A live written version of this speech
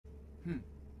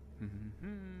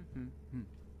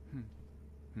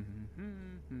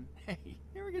Hey,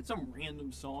 you ever get some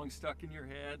random song stuck in your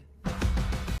head?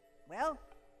 Well,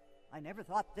 I never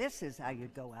thought this is how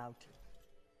you'd go out.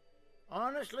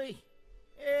 Honestly,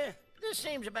 this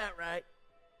seems about right.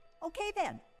 Okay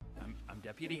then. I'm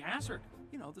Deputy Hazard,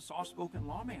 you know, the soft-spoken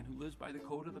lawman who lives by the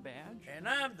code of the badge. And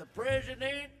I'm the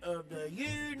President of the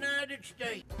United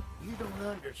States. You don't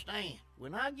understand.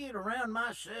 When I get around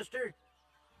my sister,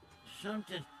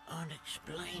 something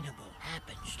unexplainable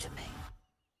happens to me.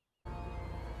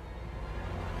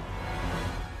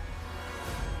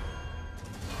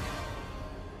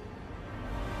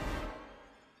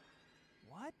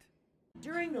 What?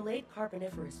 During the late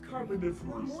Carboniferous period,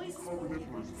 moist,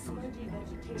 spongy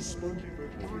vegetation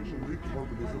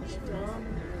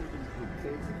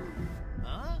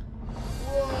Huh?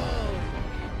 Whoa!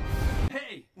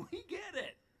 Hey, we get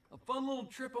it! A fun little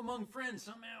trip among friends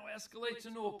somehow escalates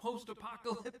into a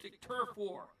post-apocalyptic turf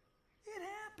war. It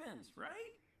happens,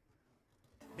 right?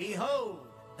 Behold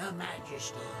the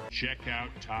majesty. Checkout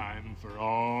time for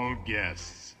all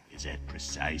guests is at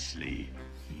precisely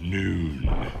noon.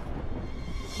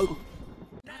 Oh,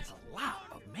 that's a lot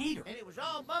of Mater. And it was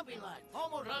all bumpy like,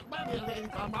 almost like bumpy.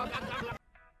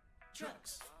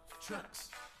 Trucks, trucks,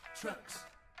 trucks,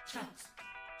 trucks,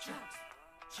 trucks,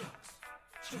 trucks,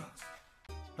 trucks.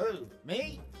 Who,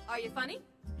 me? Are you funny?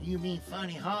 You mean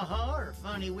funny ha-ha or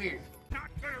funny weird?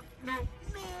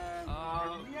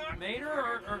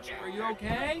 Mater, are you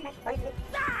okay?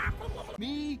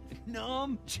 Me?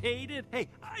 Numb? Jaded? Hey,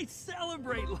 I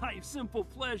celebrate life's simple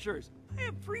pleasures. I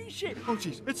appreciate it. Oh,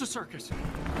 jeez, it's a circus. There it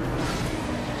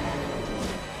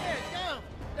comes.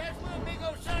 That's one big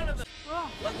old son of a...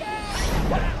 Oh, Look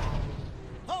out!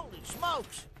 Holy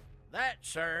smokes! That,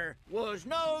 sir, was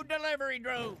no delivery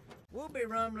drone. We'll be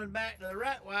rumbling back to the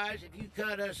Ratwise if you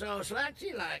cut us all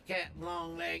slacksy like Captain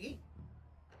Longleggy.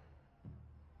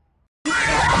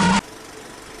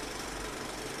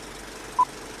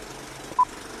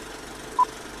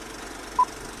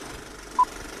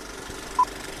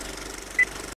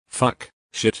 Fuck,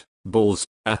 shit, balls,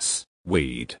 ass,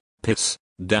 weed, piss,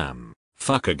 damn,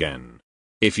 fuck again.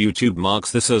 If YouTube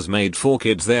marks this as made for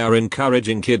kids, they are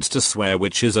encouraging kids to swear,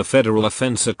 which is a federal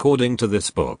offense according to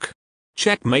this book.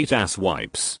 Checkmate, ass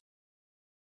wipes.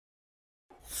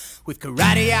 With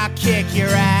karate, I'll kick your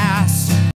ass.